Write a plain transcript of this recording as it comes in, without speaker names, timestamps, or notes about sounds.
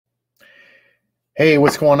Hey,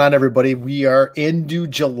 what's going on, everybody? We are into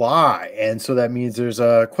July, and so that means there's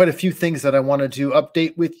quite a few things that I wanted to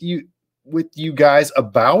update with you guys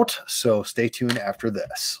about. So stay tuned after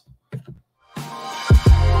this.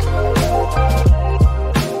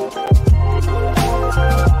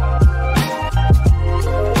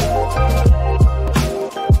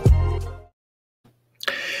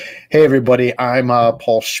 Hey, everybody. I'm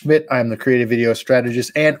Paul Schmidt. I'm the creative video strategist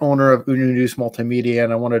and owner of UnoDeuce Multimedia,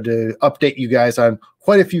 and I wanted to update you guys on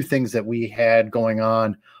quite a few things that we had going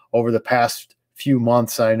on over the past few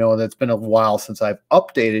months. I know that's been a while since I've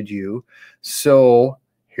updated you, so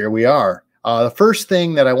here we are. The first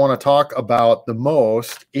thing that I want to talk about the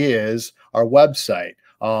most is our website.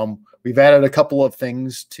 We've added a couple of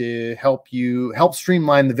things to help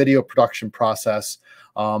streamline the video production process.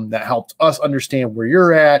 That helps us understand where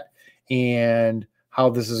you're at and how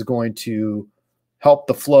this is going to help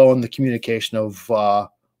the flow and the communication of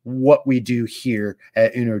what we do here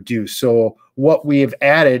at UnoDeuce. So what we have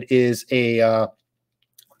added is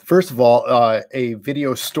first of all, a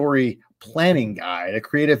video story planning guide, a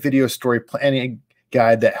creative video story planning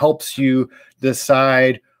guide that helps you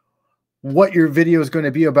decide what your video is going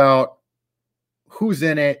to be about, who's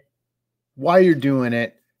in it, why you're doing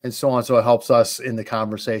it, and so on. So it helps us in the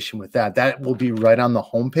conversation with that. That will be right on the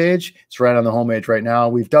homepage. It's right on the homepage right now.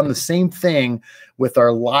 We've done the same thing with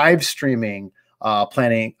our live streaming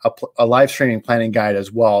planning, a live streaming planning guide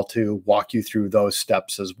as well, to walk you through those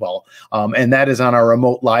steps as well. And that is on our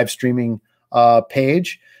remote live streaming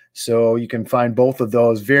page. So you can find both of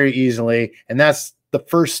those very easily. And that's the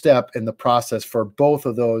first step in the process for both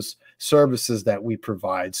of those services that we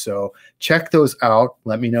provide. So check those out.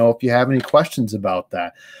 Let me know if you have any questions about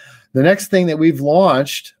that. The next thing that we've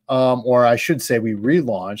launched, or I should say we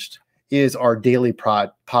relaunched, is our daily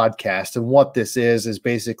podcast. And what this is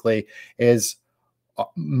basically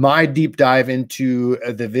my deep dive into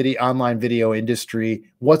the online video industry.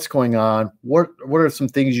 What's going on? What are some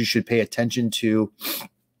things you should pay attention to?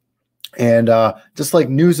 And just like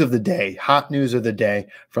news of the day, hot news of the day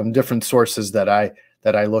from different sources that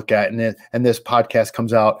I look at, and this podcast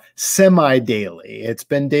comes out semi-daily. It's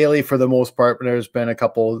been daily for the most part, but there's been a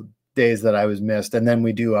couple days that I was missed. And then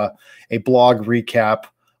we do a blog recap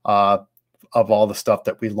of all the stuff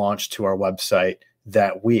that we launched to our website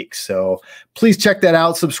that week. So please check that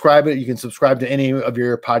out. Subscribe it. You can subscribe to any of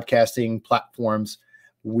your podcasting platforms.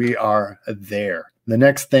 We are there. The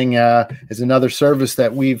next thing is another service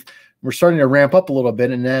that we're starting to ramp up a little bit,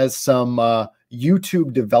 and has some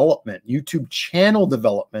YouTube development, YouTube channel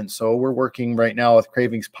development. So we're working right now with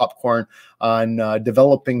Cravings Popcorn on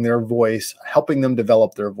developing their voice, helping them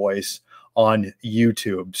develop their voice on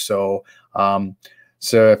YouTube. So,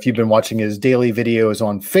 so if you've been watching his daily videos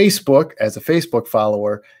on Facebook as a Facebook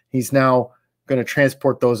follower, he's now going to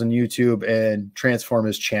transport those on YouTube and transform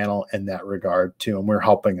his channel in that regard too. And we're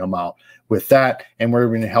helping him out with that. And we're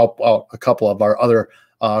going to help out a couple of our other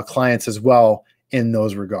clients as well in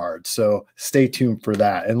those regards. So stay tuned for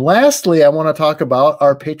that. And lastly, I want to talk about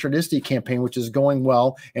our Patronicity campaign, which is going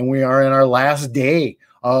well. And we are in our last day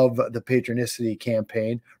of the Patronicity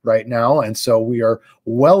campaign right now. And so we are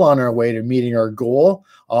well on our way to meeting our goal.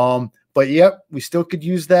 But yep, we still could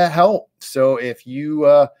use that help. So if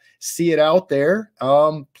you see it out there,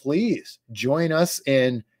 please join us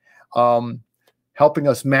in helping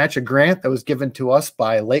us match a grant that was given to us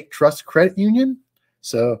by Lake Trust Credit Union.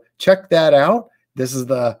 So check that out. This is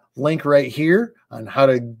the link right here on how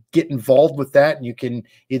to get involved with that. And you can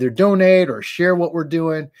either donate or share what we're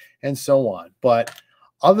doing and so on. But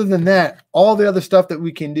other than that, all the other stuff that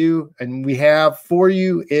we can do and we have for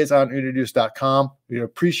you is on UnoDeuce.com. We'd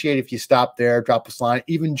appreciate if you stop there, drop us a line,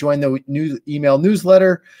 even join the email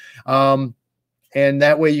newsletter. And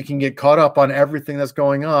that way you can get caught up on everything that's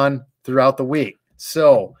going on throughout the week.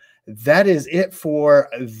 So that is it for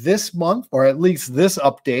this month, or at least this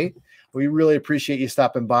update. We really appreciate you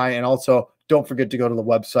stopping by. And also, don't forget to go to the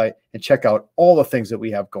website and check out all the things that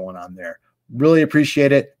we have going on there. Really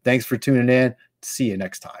appreciate it. Thanks for tuning in. See you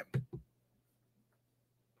next time.